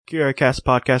Cast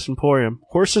Podcast Emporium.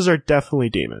 Horses are definitely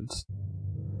demons.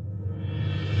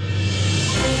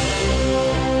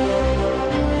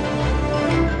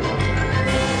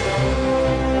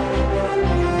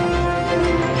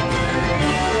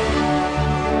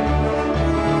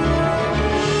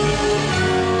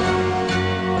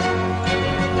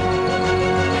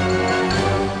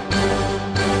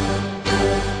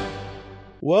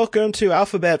 Welcome to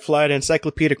Alphabet Flight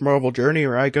Encyclopedic Marvel Journey,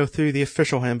 where I go through the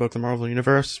official handbook of the Marvel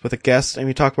Universe with a guest, and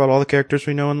we talk about all the characters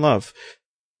we know and love.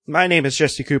 My name is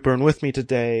Jesse Cooper, and with me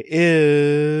today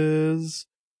is...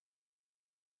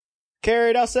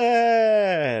 Carrie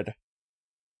Dawson!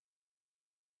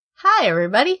 Hi,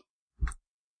 everybody.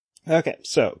 Okay,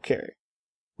 so, Carrie,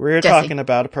 we're Jesse. talking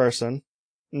about a person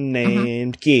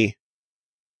named Gee.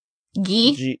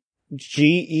 Gee?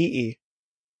 G-E-E.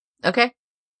 Okay.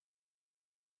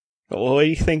 What do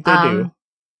you think they do?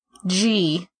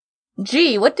 G.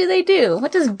 What do they do?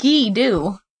 What does Gee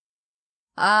do?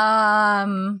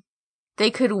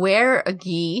 They could wear a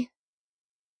Gee.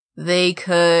 They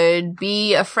could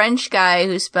be a French guy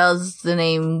who spells the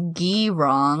name Guy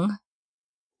wrong.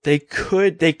 They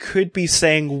could be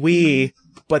saying we,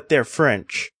 but they're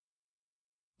French.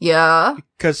 Yeah.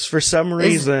 Because for some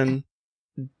reason,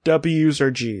 W's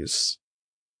are G's.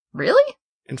 Really?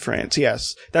 In France,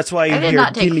 yes. That's why you I did hear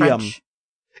not take Guillaume. French.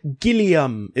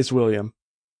 Guillaume is William.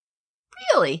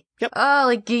 Really? Yep. Oh,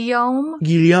 like Guillaume?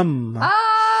 Guillaume.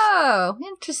 Oh,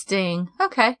 interesting.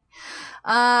 Okay.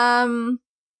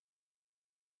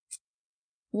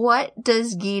 What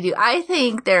does Guy do? I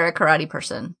think they're a karate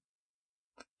person.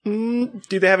 Do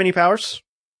they have any powers?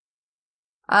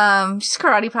 Just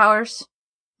karate powers.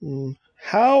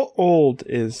 How old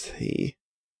is he?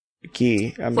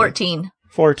 Guy. 14.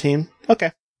 14.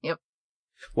 Okay. Yep.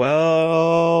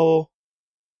 Well,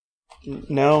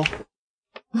 no.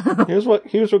 Here's what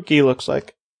Guy looks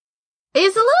like.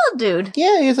 He's a little dude.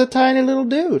 Yeah, he's a tiny little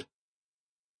dude.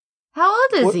 How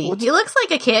old is he? He looks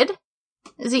like a kid.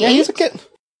 Is he 8? He's a kid.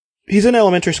 He's in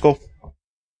elementary school.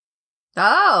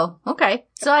 Oh, okay.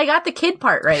 So I got the kid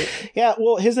part right. Yeah,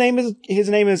 well, his name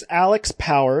is Alex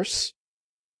Powers.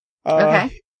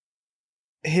 Okay.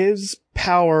 His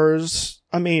powers,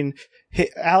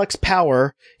 Alex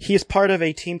Power, he is part of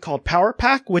a team called Power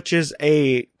Pack, which is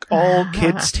a all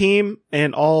kids team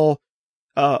and all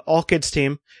kids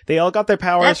team. They all got their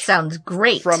powers. That sounds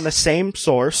great. From the same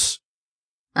source.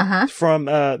 Uh-huh. From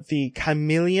the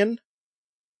chameleon,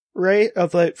 right?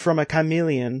 From a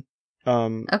chameleon.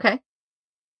 Okay.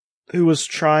 Who was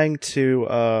trying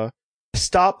to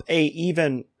stop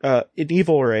an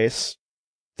evil race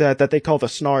that they call the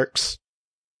Snarks,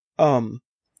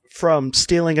 from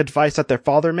stealing a device that their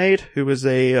father made, who was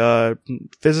a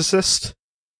physicist,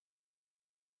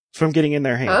 from getting in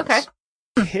their hands.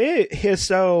 Okay.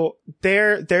 So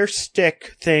their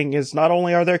stick thing is not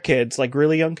only are they kids, like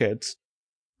really young kids,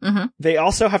 they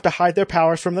also have to hide their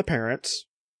powers from the parents.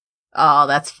 Oh,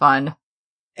 that's fun.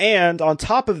 And on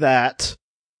top of that,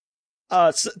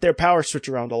 their powers switch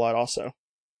around a lot also.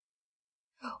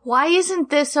 Why isn't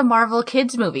this a Marvel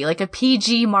Kids movie, like a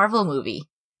PG Marvel movie?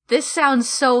 This sounds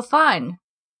so fun.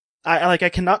 I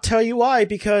cannot tell you why,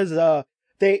 because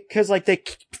they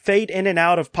fade in and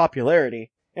out of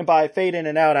popularity. And by fade in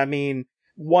and out, I mean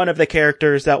one of the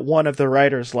characters that one of the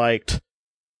writers liked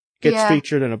gets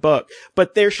featured in a book.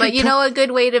 But you know a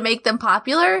good way to make them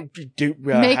popular?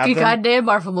 Make a goddamn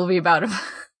Marvel movie about them.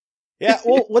 Yeah,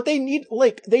 well, what they need,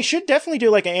 they should definitely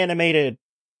do an animated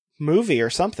movie or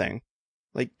something.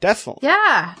 Definitely.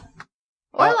 Yeah.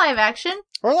 Or live action.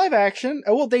 Or live action.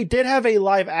 Well, they did have a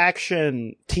live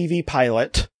action TV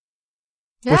pilot.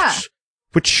 Yeah.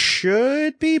 Which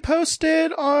should be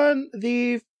posted on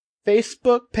the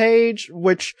Facebook page,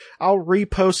 which I'll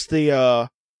repost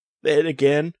it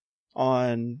again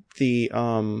on the,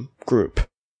 group.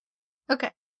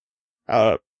 Okay.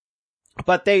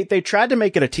 But they tried to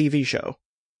make it a TV show.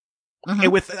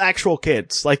 With actual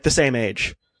kids, the same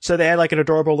age. So they had an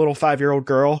adorable little 5-year-old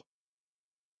girl.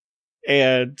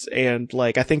 And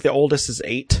I think the oldest is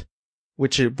 8,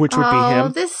 which would be him.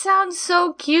 Oh, this sounds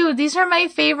so cute. These are my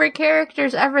favorite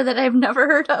characters ever that I've never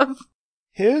heard of.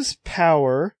 His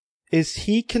power is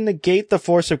he can negate the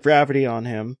force of gravity on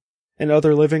him and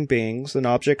other living beings and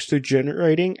objects through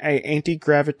generating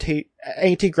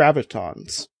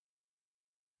anti-gravitons.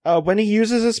 When he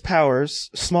uses his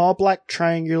powers, small black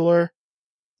triangular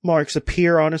marks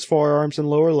appear on his forearms and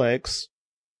lower legs.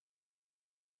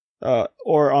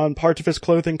 Or on parts of his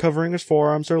clothing covering his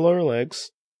forearms or lower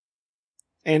legs.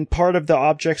 And part of the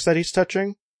objects that he's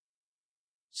touching.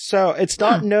 So it's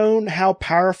not known how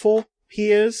powerful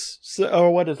he is,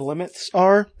 or what his limits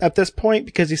are at this point,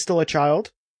 because he's still a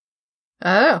child.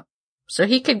 Oh. So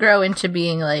he could grow into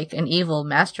being, like, an evil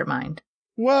mastermind.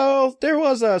 Well, there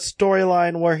was a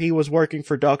storyline where he was working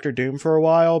for Doctor Doom for a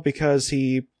while because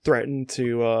he threatened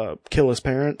to kill his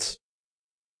parents.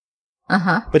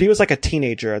 Uh-huh. But he was like a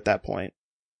teenager at that point.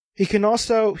 He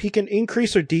can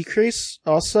increase or decrease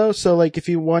also, so like if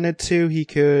he wanted to, he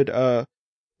could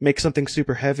make something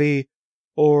super heavy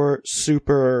or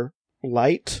super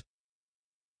light.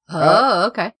 Oh,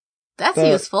 okay. That's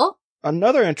useful.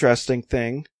 Another interesting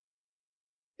thing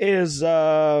is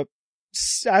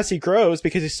as he grows,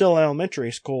 because he's still an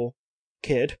elementary school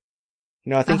kid,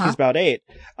 I think he's about 8,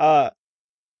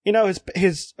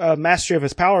 his mastery of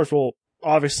his powers will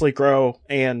obviously grow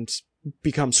and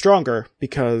become stronger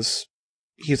because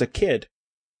he's a kid.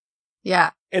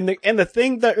 Yeah. And the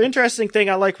interesting thing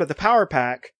I like with the power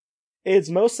pack is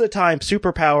most of the time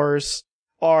superpowers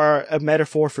are a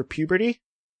metaphor for puberty.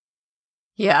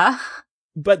 Yeah.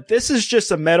 But this is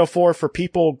just a metaphor for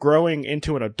people growing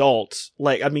into an adult.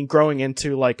 Growing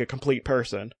into like a complete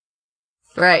person.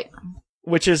 Right.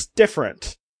 Which is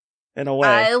different in a way.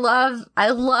 I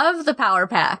love the power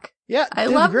pack. Yeah, I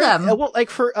love them. Well, like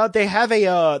they have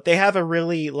a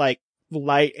really like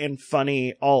light and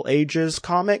funny all ages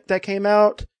comic that came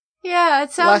out. Yeah,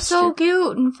 it sounds so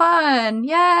cute and fun.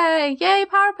 Yay,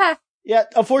 power pack. Yeah,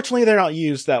 unfortunately they're not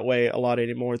used that way a lot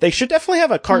anymore. They should definitely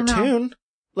have a cartoon.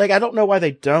 I don't know why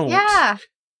they don't. Yeah.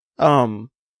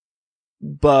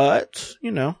 But,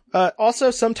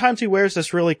 also sometimes he wears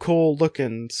this really cool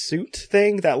looking suit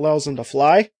thing that allows him to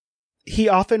fly. He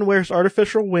often wears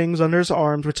artificial wings under his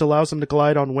arms, which allows him to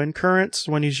glide on wind currents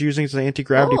when he's using his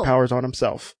anti-gravity powers on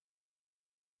himself.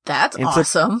 That's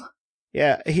awesome.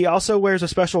 Yeah, he also wears a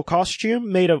special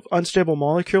costume made of unstable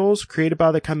molecules created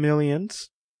by the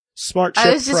Chameleons. Smart Ship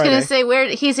I was just Friday. gonna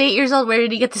say, he's 8 years old, where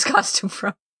did he get this costume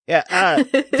from? Yeah,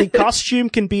 the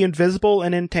costume can be invisible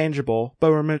and intangible,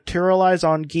 but will materialize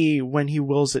on Guy when he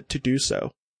wills it to do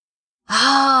so.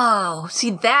 Oh, see,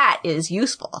 that is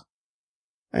useful.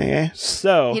 Okay,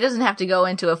 so... He doesn't have to go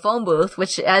into a phone booth,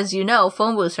 which, as you know,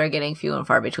 phone booths are getting few and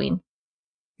far between.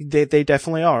 They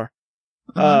definitely are.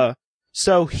 Mm-hmm.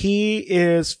 So he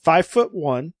is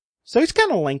 5'1", so he's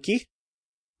kind of lanky.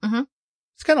 Mm-hmm.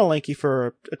 He's kind of lanky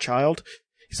for a child.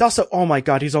 He's also, oh my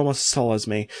god, he's almost as tall as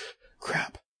me.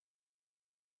 Crap.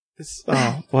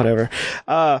 Whatever.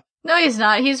 No, he's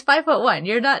not. He's 5'1".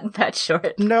 You're not that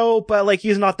short. No, but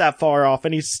he's not that far off,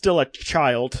 and he's still a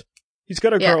child. He's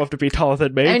gonna grow up to be taller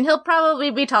than me. I mean, he'll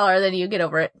probably be taller than you. Get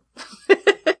over it.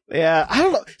 Yeah, I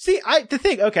don't know. See,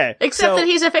 okay. Except that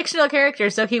he's a fictional character,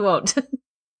 so he won't.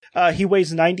 He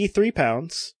weighs 93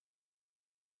 pounds,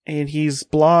 and he's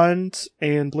blonde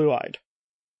and blue-eyed.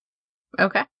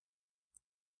 Okay.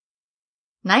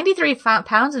 93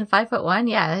 pounds and 5'1"?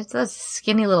 Yeah, it's a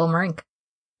skinny little merink.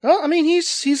 Well, I mean,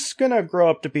 he's gonna grow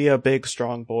up to be a big,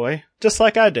 strong boy. Just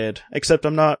like I did. Except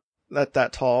I'm not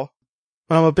that tall.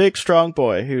 I'm a big, strong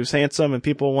boy who's handsome and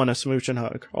people want to smooch and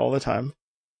hug all the time.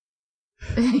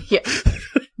 Yeah.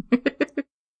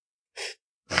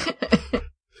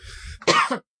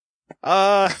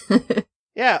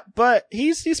 Yeah, but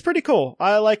he's pretty cool.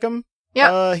 I like him.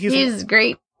 Yeah, he's a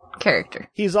great character.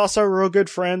 He's also real good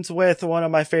friends with one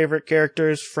of my favorite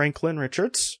characters, Franklin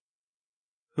Richards,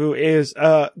 who is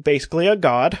basically a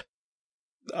god.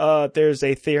 There's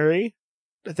a theory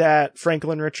that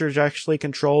Franklin Richards actually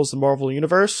controls the Marvel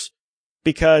Universe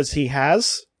because he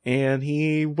has, and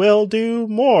he will do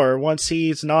more once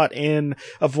he's not in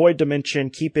a void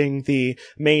dimension keeping the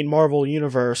main Marvel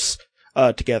Universe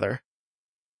together.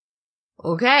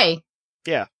 Okay.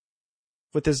 Yeah.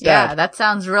 With his dad. Yeah, that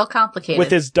sounds real complicated. With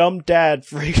his dumb dad,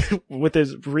 with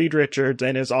his Reed Richards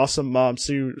and his awesome mom,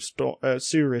 Sue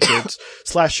Richards,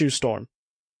 / Sue Storm.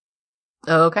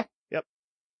 Oh, okay. Yep.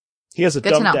 He has a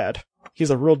dumb dad.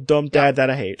 He's a real dumb dad that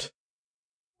I hate.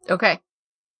 Okay.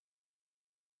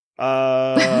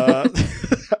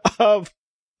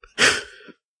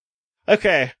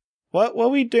 Okay.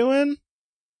 What we doing?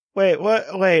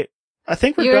 Wait. I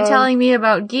think we're You were done. telling me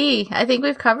about Guy. I think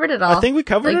we've covered it all. I think we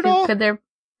covered it all? There's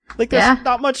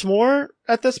not much more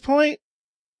at this point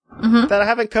that I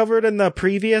haven't covered in the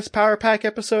previous Power Pack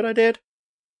episode I did.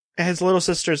 And his little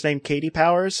sister's named Katie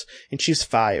Powers, and she's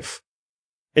 5.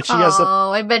 And she has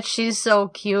I bet she's so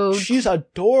cute. She's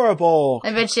adorable.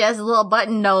 I bet she has a little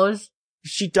button nose.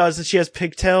 She does, and she has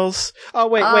pigtails. Oh,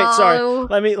 wait, sorry.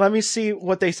 Let me see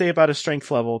what they say about his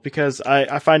strength level, because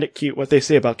I find it cute what they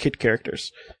say about kid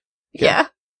characters. Yeah.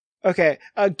 Okay,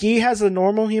 Guy has a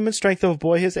normal human strength of a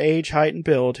boy his age, height, and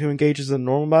build, who engages in a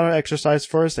normal amount of exercise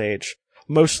for his age,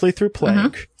 mostly through playing.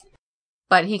 Mm-hmm.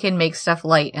 But he can make stuff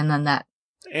light, and then that.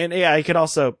 And yeah, he can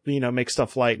also, make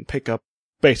stuff light and pick up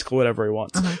basically whatever he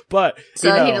wants. Uh-huh. But,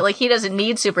 So he doesn't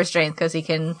need super strength because he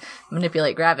can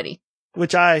manipulate gravity.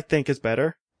 which I think is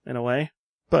better in a way.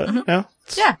 But,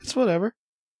 it's whatever.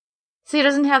 So he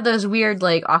doesn't have those weird,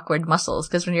 like, awkward muscles,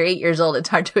 because when you're 8 years old, it's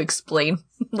hard to explain,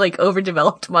 like,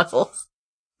 overdeveloped muscles.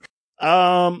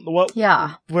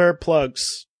 We're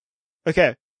plugs.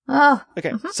 Okay. Oh.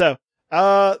 Okay. So,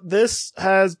 this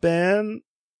has been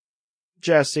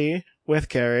Jesse with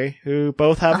Carrie, who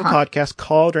both have a podcast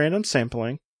called Random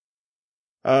Sampling,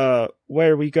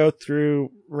 where we go through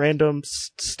random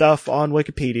stuff on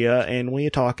Wikipedia and we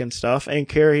talk and stuff, and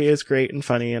Carrie is great and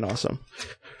funny and awesome.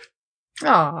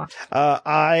 Aww.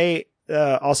 I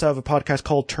also have a podcast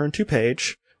called Turn to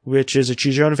Page, which is a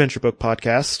Choose Your Own Adventure book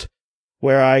podcast,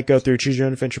 where I go through Choose Your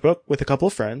Own Adventure book with a couple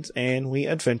of friends, and we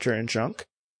adventure in junk.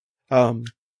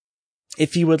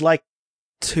 If you would like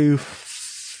to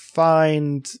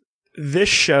find this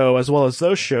show as well as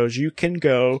those shows, you can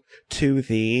go to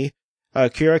the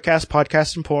CuraCast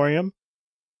Podcast Emporium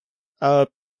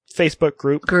Facebook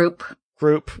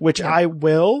group, which I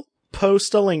will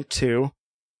post a link to.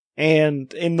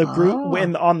 And in the group,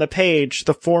 on the page,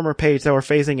 the former page that we're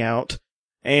phasing out,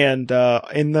 and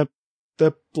in the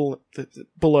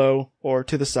below or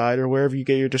to the side or wherever you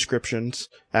get your descriptions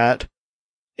at,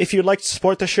 if you'd like to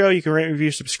support the show, you can rate,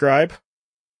 review, subscribe.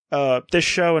 This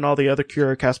show and all the other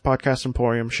CuraCast Podcast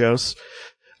Emporium shows.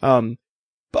 But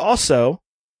also,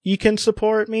 you can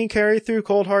support me and Carrie through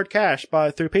Cold Hard Cash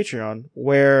through Patreon,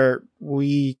 where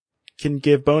we can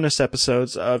give bonus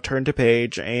episodes of Turn to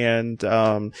Page, and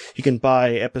you can buy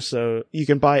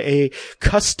a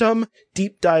custom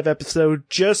deep dive episode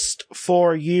just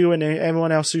for you and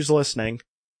everyone else who's listening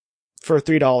for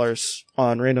 $3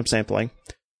 on Random Sampling.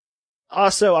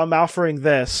 Also, I'm offering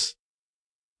this.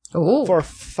 Ooh. For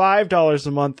 $5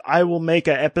 a month. I will make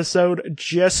an episode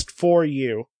just for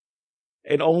you,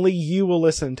 and only you will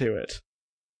listen to it.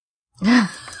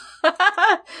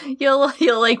 You'll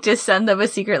like just send them a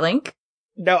secret link?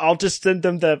 No, I'll just send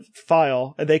them the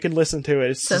file and they can listen to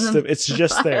it. It's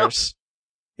just theirs.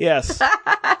 Yes.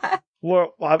 We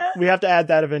have to add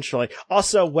that eventually.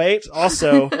 Also,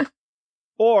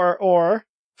 or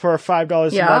for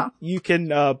 $5 a month, you can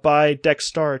buy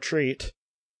Dexstar a treat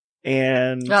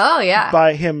and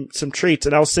buy him some treats,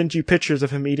 and I'll send you pictures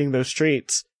of him eating those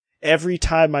treats every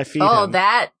time I feed him. Oh,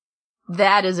 that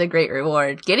is a great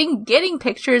reward. Getting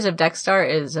pictures of Dexstar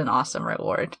is an awesome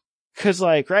reward. Cause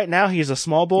like right now he's a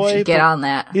small boy. You should get on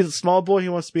that. He's a small boy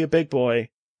who wants to be a big boy,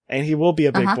 and he will be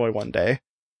a big boy one day.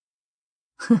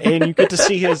 And you get to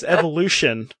see his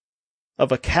evolution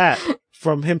of a cat,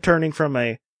 from him turning from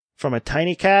a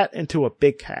tiny cat into a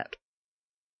big cat.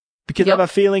 Because I have a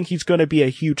feeling he's going to be a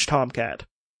huge tomcat.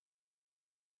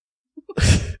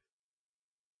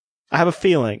 I have a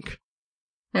feeling.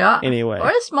 Yeah. Anyway. Or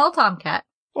a small tomcat.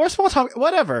 Or a small tomcat,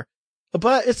 whatever.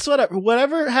 But it's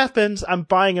whatever happens, I'm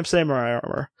buying him samurai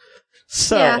armor.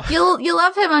 So yeah, you'll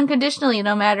love him unconditionally,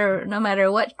 no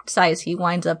matter what size he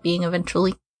winds up being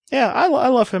eventually. Yeah, I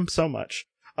love him so much.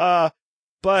 But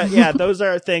yeah, those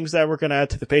are things that we're gonna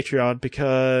add to the Patreon,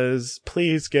 because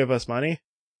please give us money.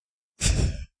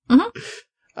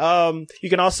 You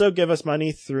can also give us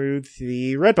money through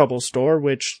the Redbubble store,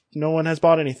 which no one has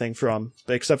bought anything from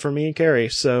except for me and Carrie.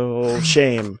 So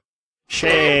shame.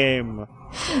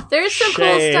 There's some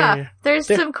cool stuff. There's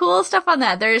some cool stuff on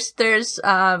that. There's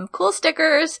cool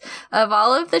stickers of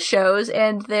all of the shows,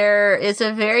 and there is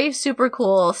a very super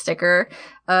cool sticker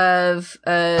of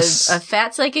a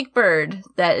fat psychic bird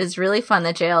that is really fun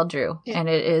that JL drew, and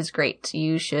it is great.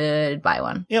 You should buy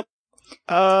one. Yep.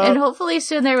 And hopefully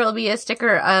soon there will be a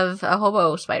sticker of a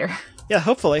hobo spider. Yeah,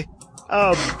 hopefully.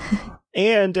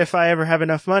 And if I ever have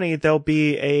enough money, there'll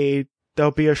be a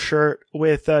shirt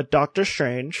with Doctor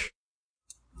Strange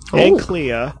and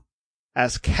Clea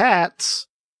as cats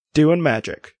doing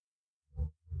magic.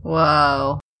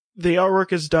 Whoa. The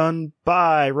artwork is done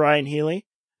by Ryan Healy,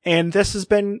 and this has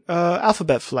been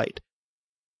Alphabet Flight.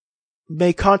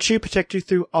 May Khonshu protect you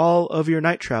through all of your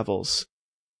night travels.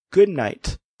 Good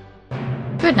night.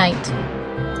 Good night.